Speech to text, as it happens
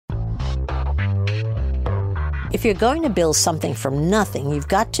If you're going to build something from nothing, you've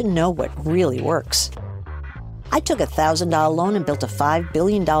got to know what really works. I took a $1,000 loan and built a $5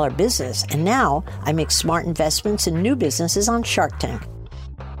 billion business, and now I make smart investments in new businesses on Shark Tank.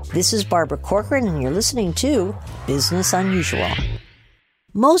 This is Barbara Corcoran, and you're listening to Business Unusual.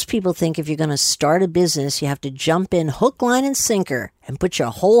 Most people think if you're going to start a business, you have to jump in hook, line, and sinker and put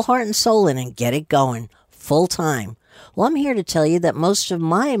your whole heart and soul in and get it going, full time. Well, I'm here to tell you that most of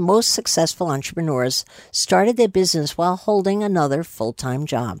my most successful entrepreneurs started their business while holding another full-time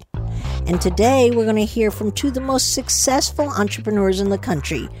job. And today, we're going to hear from two of the most successful entrepreneurs in the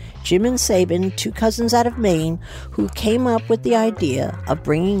country, Jim and Sabin, two cousins out of Maine, who came up with the idea of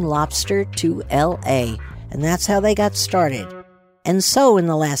bringing lobster to L.A., and that's how they got started. And so in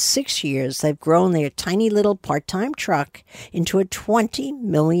the last 6 years, they've grown their tiny little part-time truck into a $20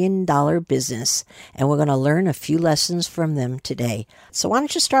 million business. And we're going to learn a few lessons from them today. So why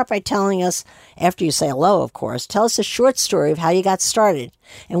don't you start by telling us, after you say hello, of course, tell us a short story of how you got started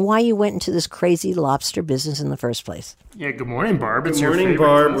and why you went into this crazy lobster business in the first place. Yeah, good morning, Barb. Good morning,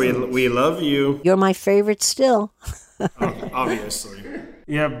 Barb. We love you. You're my favorite still. Obviously.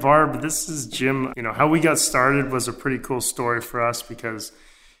 Yeah, Barb, this is Jim. You know, how we got started was a pretty cool story for us because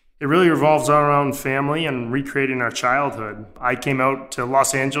it really revolves around family and recreating our childhood. I came out to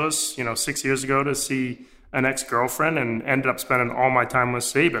Los Angeles, 6 years ago to see an ex-girlfriend and ended up spending all my time with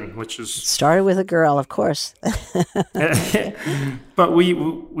Sabin, which is... Started with a girl, of course. But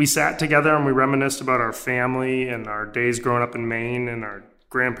we sat together and we reminisced about our family and our days growing up in Maine and our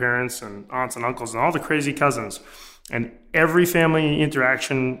grandparents and aunts and uncles and all the crazy cousins. And every family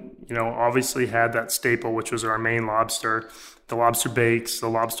interaction, obviously had that staple, which was our Maine lobster, the lobster bakes, the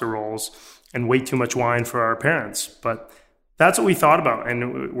lobster rolls, and way too much wine for our parents. But that's what we thought about.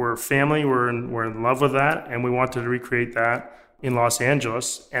 And we're family, we're in love with that. And we wanted to recreate that in Los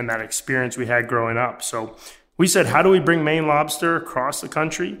Angeles and that experience we had growing up. So we said, how do we bring Maine lobster across the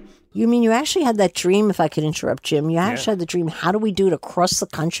country? You mean you actually had that dream, if I could interrupt, Jim, you actually had the dream, how do we do it across the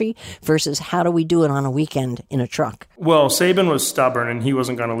country versus how do we do it on a weekend in a truck? Well, Sabin was stubborn and he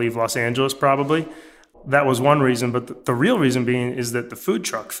wasn't going to leave Los Angeles probably. That was one reason, but the real reason being is that the food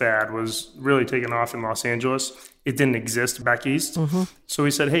truck fad was really taking off in Los Angeles. It didn't exist back east. Mm-hmm. So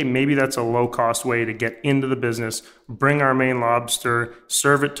we said, hey, maybe that's a low-cost way to get into the business, bring our Maine lobster,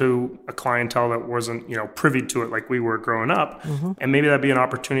 serve it to a clientele that wasn't, privy to it like we were growing up. Mm-hmm. And maybe that'd be an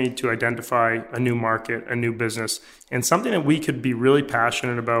opportunity to identify a new market, a new business, and something that we could be really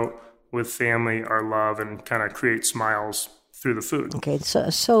passionate about with family, our love, and kind of create smiles through the food. Okay,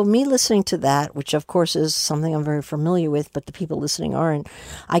 so me listening to that, which of course is something I'm very familiar with, but the people listening aren't,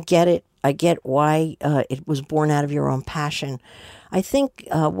 I get it. I get why it was born out of your own passion. I think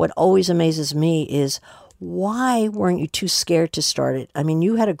what always amazes me is why weren't you too scared to start it? I mean,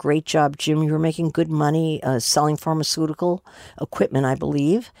 you had a great job, Jim. You were making good money selling pharmaceutical equipment, I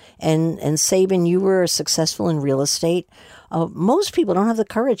believe. And Sabin, you were successful in real estate. Most people don't have the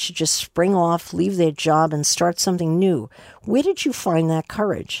courage to just spring off, leave their job, and start something new. Where did you find that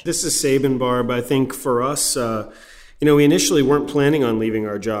courage? This is Sabin, Barb. I think for us, we initially weren't planning on leaving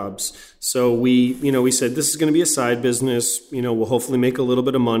our jobs. So we said, this is going to be a side business. We'll hopefully make a little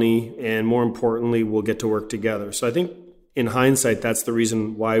bit of money. And more importantly, we'll get to work together. So I think in hindsight, that's the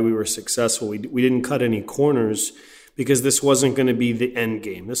reason why we were successful. We didn't cut any corners because this wasn't going to be the end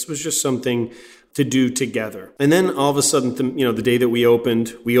game. This was just something to do together. And then all of a sudden, the day that we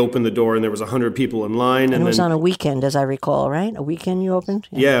opened the door and there was 100 people in line. And it was on a weekend, as I recall, right? A weekend you opened?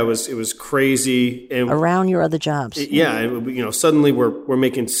 Yeah, it was crazy. And around your other jobs. Suddenly we're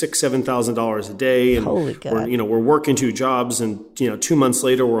making $6,000-$7,000 a day. And holy God. We're working 2 jobs and, 2 months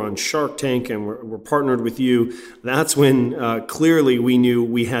later we're on Shark Tank and we're partnered with you. That's when clearly we knew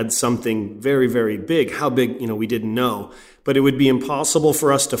we had something very, very big. How big, we didn't know. But it would be impossible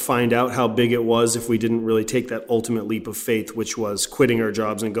for us to find out how big it was if we didn't really take that ultimate leap of faith, which was quitting our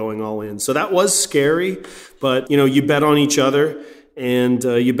jobs and going all in. So that was scary, but you bet on each other and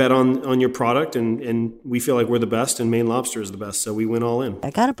you bet on your product, and we feel like we're the best and Maine Lobster is the best, so we went all in.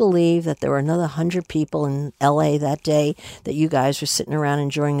 I got to believe that there were another 100 people in L.A. that day that you guys were sitting around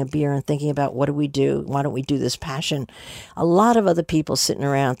enjoying a beer and thinking about what do we do? Why don't we do this passion? A lot of other people sitting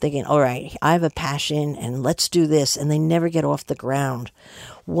around thinking, all right, I have a passion and let's do this, and they never get off the ground.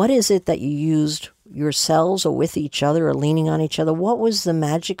 What is it that you used yourselves or with each other or leaning on each other? What was the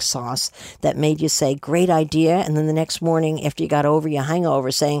magic sauce that made you say, great idea, and then the next morning after you got over your hangover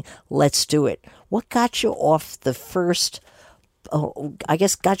saying, let's do it? What got you off the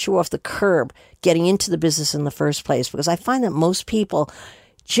got you off the curb getting into the business in the first place? Because I find that most people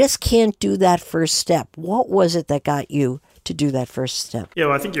just can't do that first step. What was it that got you to do that first step? Yeah,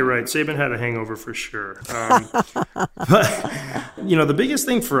 well, I think you're right. Saban had a hangover for sure. But, the biggest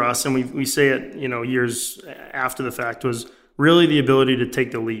thing for us, and we say it, years after the fact, was really the ability to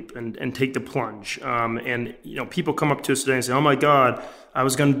take the leap and take the plunge. People come up to us today and say, oh my God, I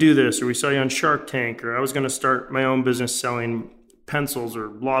was going to do this, or we saw you on Shark Tank, or I was going to start my own business selling pencils or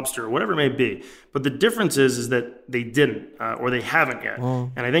lobster or whatever it may be. But the difference is that they didn't or they haven't yet.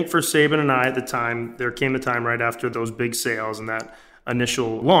 And I think for Saban and I at the time, there came the time right after those big sales and that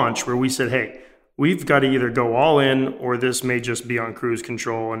initial launch where we said, hey, we've got to either go all in or this may just be on cruise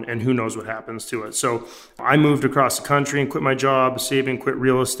control and who knows what happens to it. So I moved across the country and quit my job, Saban quit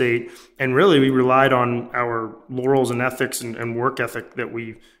real estate. And really we relied on our laurels and ethics and work ethic that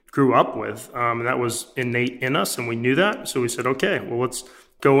we grew up with. And that was innate in us and we knew that. So we said, okay, well, let's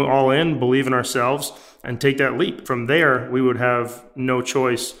go all in, believe in ourselves and take that leap. From there, we would have no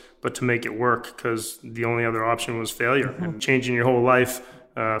choice but to make it work because the only other option was failure. And changing your whole life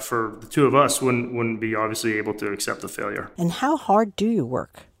for the two of us wouldn't be obviously able to accept the failure. And how hard do you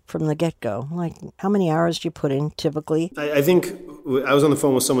work from the get-go? Like, how many hours do you put in typically? I think I was on the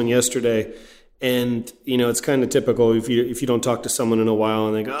phone with someone yesterday, and it's kind of typical if you don't talk to someone in a while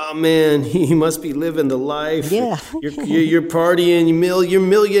and they go, oh man, you must be living the life. Yeah. you're partying, you're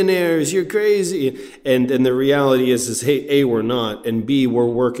millionaires, you're crazy. And the reality is hey, A, we're not, and B, we're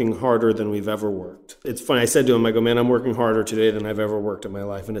working harder than we've ever worked. It's funny, I said to him, I go, man, I'm working harder today than I've ever worked in my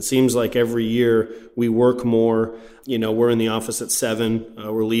life. And it seems like every year we work more. We're in the office at 7.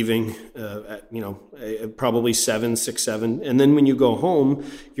 We're leaving at probably 6, 7. And then when you go home,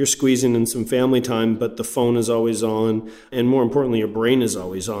 you're squeezing in some family time, but the phone is always on. And more importantly, your brain is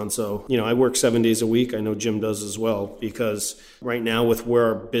always on. So, I work 7 days a week. I know Jim does as well, because right now with where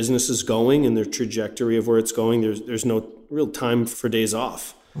our business is going and the trajectory of where it's going, there's no real time for days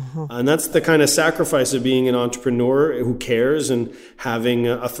off. And that's the kind of sacrifice of being an entrepreneur who cares and having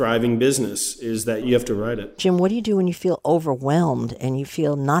a thriving business, is that you have to ride it. Jim, what do you do when you feel overwhelmed and you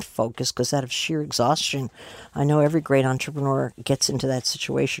feel not focused because out of sheer exhaustion? I know every great entrepreneur gets into that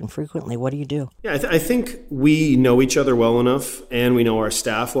situation frequently. What do you do? Yeah, I think we know each other well enough and we know our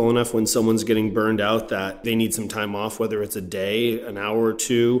staff well enough when someone's getting burned out that they need some time off, whether it's a day, an hour or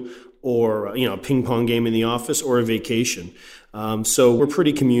two, or a ping pong game in the office or a vacation. So we're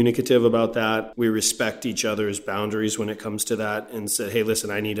pretty communicative about that. We respect each other's boundaries when it comes to that and say, hey, listen,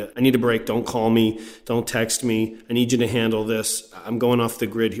 I need a break. Don't call me. Don't text me. I need you to handle this. I'm going off the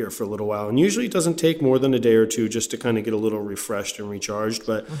grid here for a little while. And usually it doesn't take more than a day or two just to kind of get a little refreshed and recharged.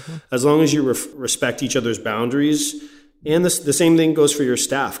 But as long as you respect each other's boundaries, and the same thing goes for your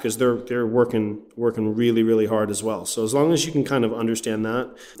staff, because they're working really, really hard as well. So as long as you can kind of understand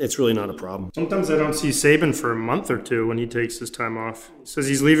that, it's really not a problem. Sometimes I don't see Saban for a month or two when he takes his time off. He says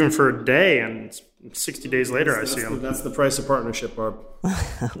he's leaving for a day, and 60 days later I see him. That's the price of partnership, Barb.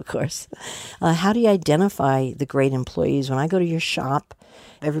 Of course. How do you identify the great employees? When I go to your shop,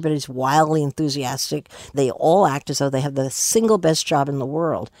 everybody's wildly enthusiastic. They all act as though they have the single best job in the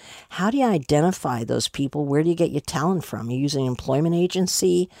world. How do you identify those people? Where do you get your talent from? You use an employment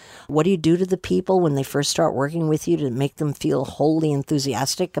agency? What do you do to the people when they first start working with you to make them feel wholly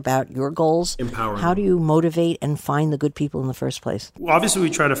enthusiastic about your goals? Empowering. How do you motivate and find the good people in the first place? Well, obviously,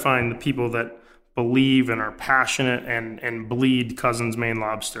 we try to find the people that believe and are passionate and bleed Cousins Maine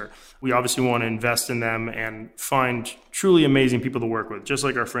Lobster. We obviously want to invest in them and find truly amazing people to work with. Just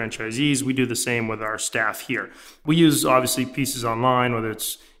like our franchisees, we do the same with our staff here. We use obviously pieces online, whether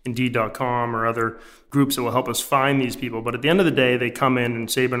it's Indeed.com or other groups that will help us find these people. But at the end of the day, they come in, and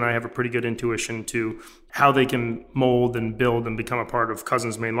Saban and I have a pretty good intuition to how they can mold and build and become a part of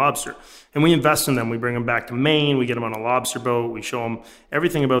Cousins Maine Lobster. And we invest in them. We bring them back to Maine. We get them on a lobster boat. We show them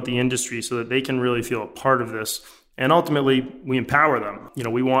everything about the industry so that they can really feel a part of this. And ultimately, we empower them.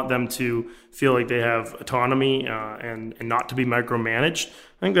 We want them to feel like they have autonomy and not to be micromanaged.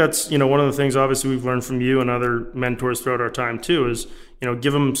 I think that's, one of the things obviously we've learned from you and other mentors throughout our time too is,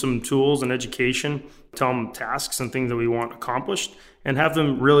 give them some tools and education, tell them tasks and things that we want accomplished, and have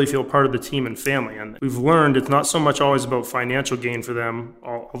them really feel part of the team and family. And we've learned it's not so much always about financial gain for them,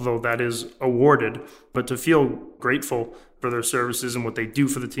 although that is awarded, but to feel grateful for their services and what they do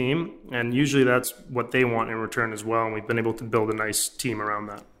for the team. And usually that's what they want in return as well. And we've been able to build a nice team around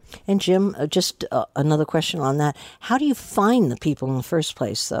that. And Jim, just another question on that. How do you find the people in the first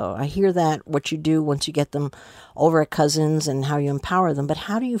place, though? I hear that, what you do once you get them over at Cousins and how you empower them, but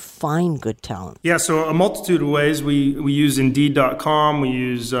how do you find good talent? Yeah, so a multitude of ways. We use Indeed.com, we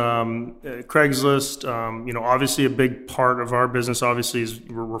use Craigslist. Obviously a big part of our business obviously is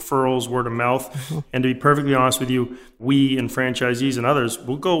referrals, word of mouth. Mm-hmm. And to be perfectly honest with you, we and franchisees and others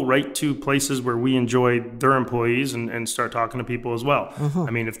will go right to places where we enjoy their employees and start talking to people as well. Mm-hmm.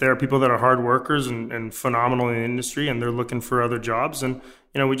 I mean, if there are people that are hard workers and phenomenal in the industry and they're looking for other jobs, and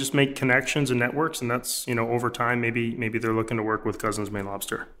we just make connections and networks, and that's, over time, maybe they're looking to work with Cousins Maine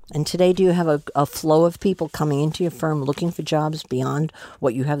Lobster. And today, do you have a flow of people coming into your firm looking for jobs beyond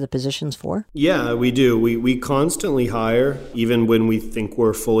what you have the positions for? Yeah, we do. We constantly hire, even when we think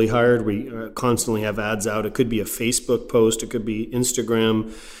we're fully hired. We constantly have ads out. It could be a Facebook post. It could be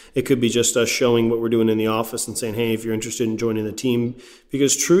Instagram. It could be just us showing what we're doing in the office and saying, hey, if you're interested in joining the team.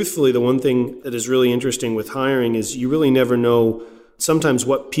 Because truthfully, the one thing that is really interesting with hiring is you really never know sometimes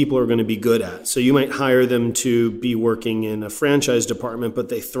what people are going to be good at. So you might hire them to be working in a franchise department, but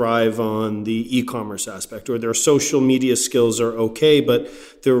they thrive on the e-commerce aspect, or their social media skills are okay, but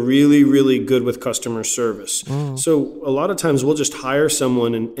they're really, really good with customer service. So a lot of times we'll just hire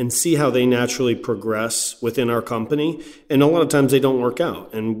someone and see how they naturally progress within our company. And a lot of times they don't work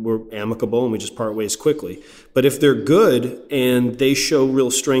out, and we're amicable and we just part ways quickly. But if they're good and they show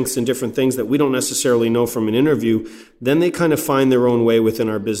real strengths in different things that we don't necessarily know from an interview, then they kind of find their own way within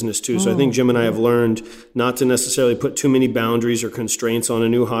our business too. So I think Jim and I have learned not to necessarily put too many boundaries or constraints on a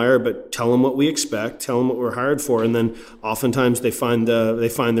new hire, but tell them what we expect, tell them what we're hired for, and then oftentimes they find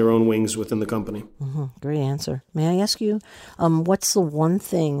their own wings within the company. Mm-hmm. Great answer. May I ask you, what's the one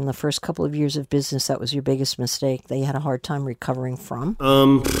thing in the first couple of years of business that was your biggest mistake that you had a hard time recovering from?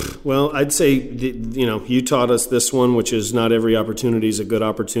 Well, I'd say you taught us this one, which is not every opportunity is a good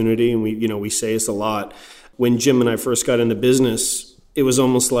opportunity, and we say this a lot. When Jim and I first got into business, it was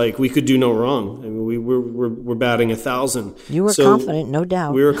almost like we could do no wrong. I mean, we're batting 1,000. You were confident, no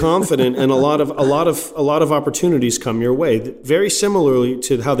doubt. We were confident, and a lot of opportunities come your way. Very similarly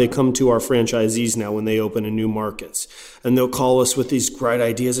to how they come to our franchisees now when they open in new markets, and they'll call us with these great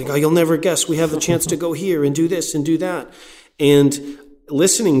ideas, like, "Oh, you'll never guess, we have the chance to go here and do this and do that," and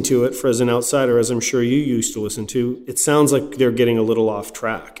listening to it as an outsider, as I'm sure you used to listen to, it sounds like they're getting a little off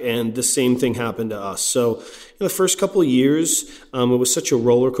track. And the same thing happened to us. So the first couple of years, it was such a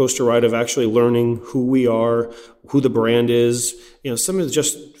roller coaster ride of actually learning who we are, who the brand is, some of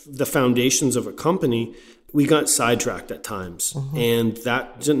just the foundations of a company. We got sidetracked at times, and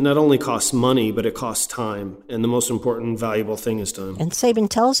that not only costs money, but it costs time. And the most important, valuable thing is time. And Sabin,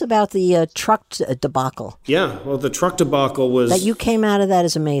 tell us about the truck debacle. Yeah, well, the truck debacle was... That you came out of that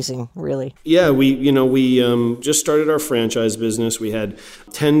is amazing, really. Yeah, we just started our franchise business. We had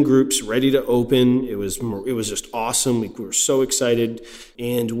 10 groups ready to open. It was just awesome. We were so excited,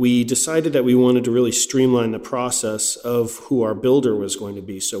 and we decided that we wanted to really streamline the process of who our builder was going to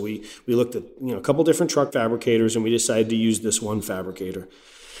be. So we looked at a couple different truck fabricators, and we decided to use this one fabricator.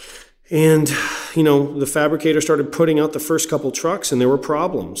 And, the fabricator started putting out the first couple trucks, and there were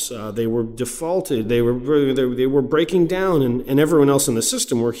problems. They were defaulted. They were breaking down, and everyone else in the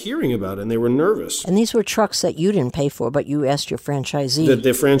system were hearing about it, and they were nervous. And these were trucks that you didn't pay for, but you asked your franchisee. The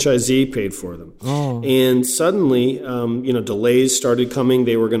franchisee paid for them. Oh. And suddenly, delays started coming.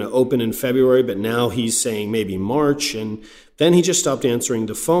 They were going to open in February, but now he's saying maybe March, and then he just stopped answering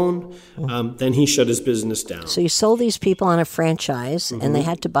the phone. Then he shut his business down. So you sold these people on a franchise, and they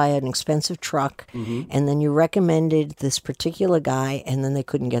had to buy an expensive truck, and then you recommended this particular guy, and then they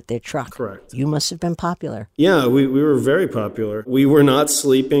couldn't get their truck. Correct. You must have been popular. Yeah, we were very popular. We were not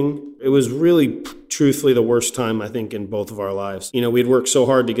sleeping. It was really, truthfully, the worst time, I think, in both of our lives. We'd worked so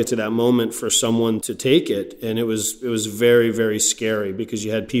hard to get to that moment for someone to take it, and it was very, very scary because you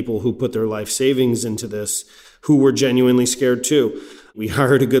had people who put their life savings into this who were genuinely scared too. We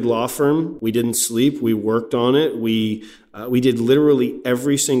hired a good law firm. We didn't sleep. We worked on it. We did literally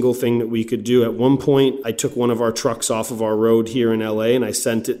every single thing that we could do. At one point, I took one of our trucks off of our road here in LA and I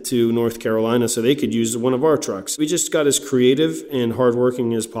sent it to North Carolina so they could use one of our trucks. We just got as creative and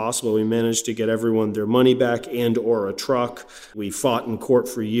hardworking as possible. We managed to get everyone their money back and or a truck. We fought in court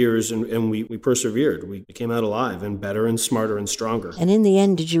for years and we persevered. We came out alive and better and smarter and stronger. And in the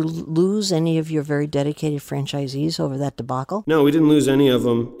end, did you lose any of your very dedicated franchisees over that debacle? No, we didn't lose any of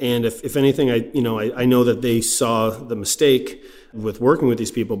them. And if anything, I know that they saw the mistake. with working with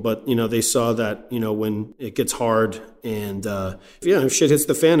these people. But, they saw that, when it gets hard and, if shit hits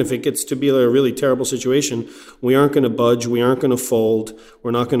the fan, if it gets to be a really terrible situation, we aren't going to budge, we aren't going to fold,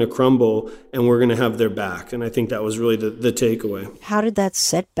 we're not going to crumble, and we're going to have their back. And I think that was really the takeaway. How did that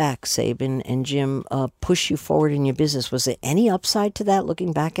setback, Sabin and Jim, push you forward in your business? Was there any upside to that,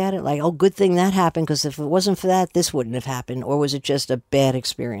 looking back at it? Like, oh, good thing that happened, because if it wasn't for that, this wouldn't have happened. Or was it just a bad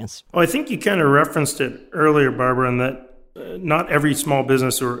experience? Well, I think you kind of referenced it earlier, Barbara, in that not every small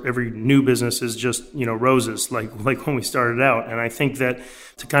business or every new business is just, roses, like when we started out. And I think that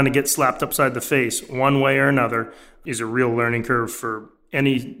to kind of get slapped upside the face one way or another is a real learning curve for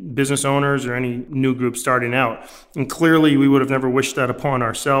any business owners or any new group starting out. And clearly we would have never wished that upon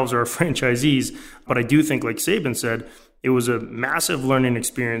ourselves or our franchisees. But I do think, like Sabin said, it was a massive learning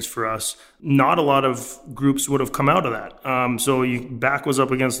experience for us. Not a lot of groups would have come out of that. So your back was up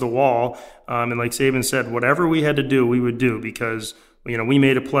against the wall. And like Sabin said, whatever we had to do, we would do, because we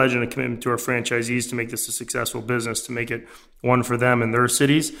made a pledge and a commitment to our franchisees to make this a successful business, to make it one for them and their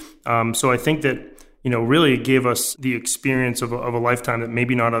cities. So I think that, really it gave us the experience of a lifetime that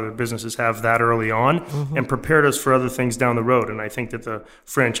maybe not other businesses have that early on, and prepared us for other things down the road. And I think that the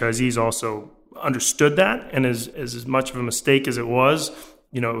franchisees also understood that, and as much of a mistake as it was,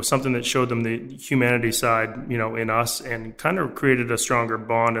 it was something that showed them the humanity side, in us, and kind of created a stronger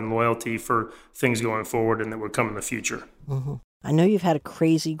bond and loyalty for things going forward and that would come in the future. Mm-hmm. I know you've had a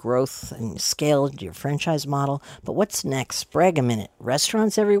crazy growth and scaled your franchise model, but what's next? Brag a minute.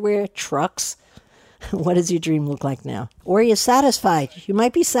 Restaurants everywhere? Trucks? What does your dream look like now? Or are you satisfied? You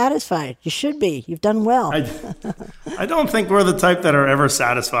might be satisfied. You should be. You've done well. I don't think we're the type that are ever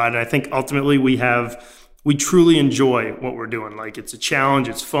satisfied. And I think ultimately we truly enjoy what we're doing. Like, it's a challenge.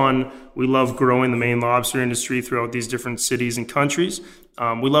 It's fun. We love growing the Maine lobster industry throughout these different cities and countries.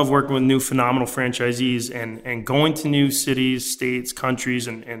 We love working with new phenomenal franchisees and going to new cities, states, countries,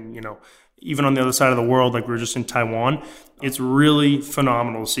 and even on the other side of the world, like we were just in Taiwan. It's really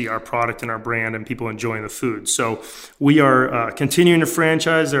phenomenal to see our product and our brand and people enjoying the food. So we are continuing to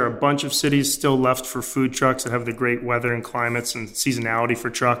franchise. There are a bunch of cities still left for food trucks that have the great weather and climates and seasonality for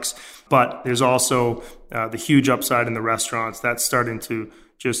trucks. But there's also the huge upside in the restaurants. That's starting to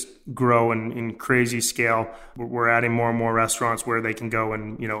just grow in crazy scale. We're adding more and more restaurants where they can go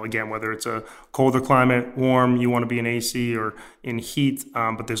and, again, whether it's a colder climate, warm, you want to be in AC or in heat,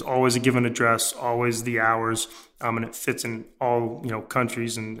 but there's always a given address, always the hours, and it fits in all,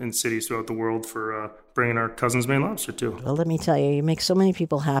 countries and cities throughout the world for bringing our Cousins Maine lobster to. Well, let me tell you, you make so many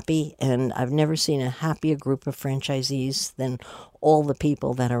people happy, and I've never seen a happier group of franchisees than all the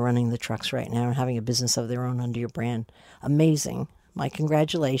people that are running the trucks right now and having a business of their own under your brand. Amazing. My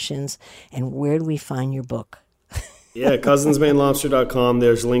congratulations. And where do we find your book? Yeah, cousinsmainelobster.com.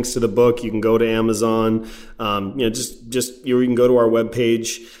 There's links to the book. You can go to Amazon. You can go to our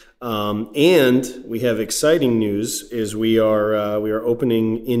webpage. And we have exciting news: is we are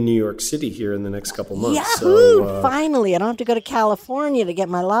opening in New York City here in the next couple months. Yahoo! So, finally, I don't have to go to California to get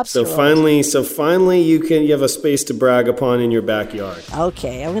my lobster. So finally, you have a space to brag upon in your backyard.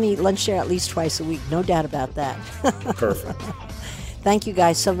 Okay, I'm going to eat lunch there at least twice a week. No doubt about that. Perfect. Thank you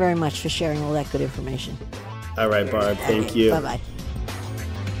guys so very much for sharing all that good information. All right, Barb. Thank you. Bye-bye.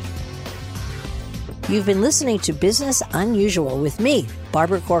 You've been listening to Business Unusual with me,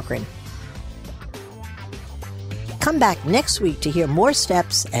 Barbara Corcoran. Come back next week to hear more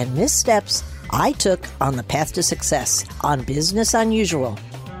steps and missteps I took on the path to success on Business Unusual.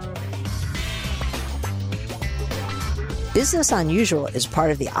 Business Unusual is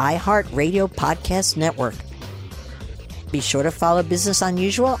part of the iHeartRadio Podcast Network. Be sure to follow Business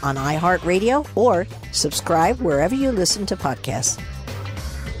Unusual on iHeartRadio or subscribe wherever you listen to podcasts.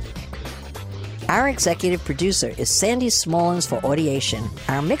 Our executive producer is Sandy Smolens for Audiation.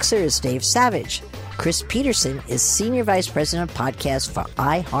 Our mixer is Dave Savage. Chris Peterson is Senior Vice President of Podcasts for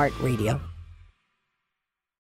iHeartRadio.